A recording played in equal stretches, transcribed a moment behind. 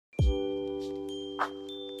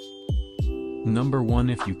Number 1.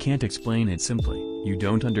 If you can't explain it simply, you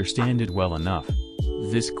don't understand it well enough.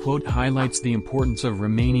 This quote highlights the importance of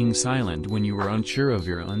remaining silent when you are unsure of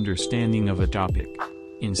your understanding of a topic.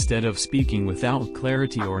 Instead of speaking without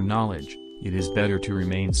clarity or knowledge, it is better to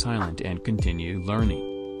remain silent and continue learning.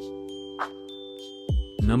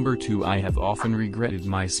 Number 2. I have often regretted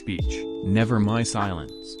my speech, never my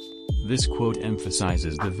silence. This quote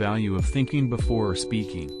emphasizes the value of thinking before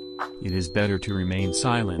speaking. It is better to remain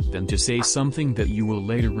silent than to say something that you will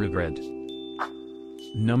later regret.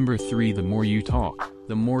 Number 3. The more you talk,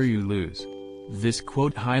 the more you lose. This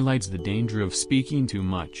quote highlights the danger of speaking too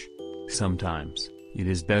much. Sometimes, it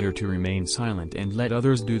is better to remain silent and let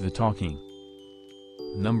others do the talking.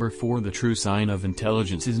 Number 4. The true sign of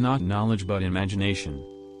intelligence is not knowledge but imagination.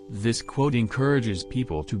 This quote encourages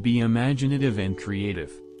people to be imaginative and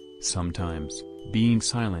creative. Sometimes, being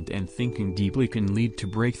silent and thinking deeply can lead to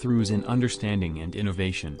breakthroughs in understanding and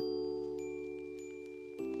innovation.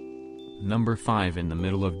 Number 5. In the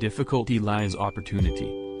middle of difficulty lies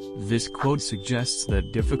opportunity. This quote suggests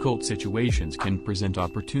that difficult situations can present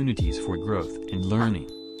opportunities for growth and learning.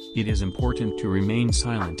 It is important to remain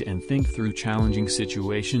silent and think through challenging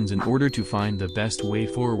situations in order to find the best way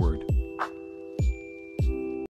forward.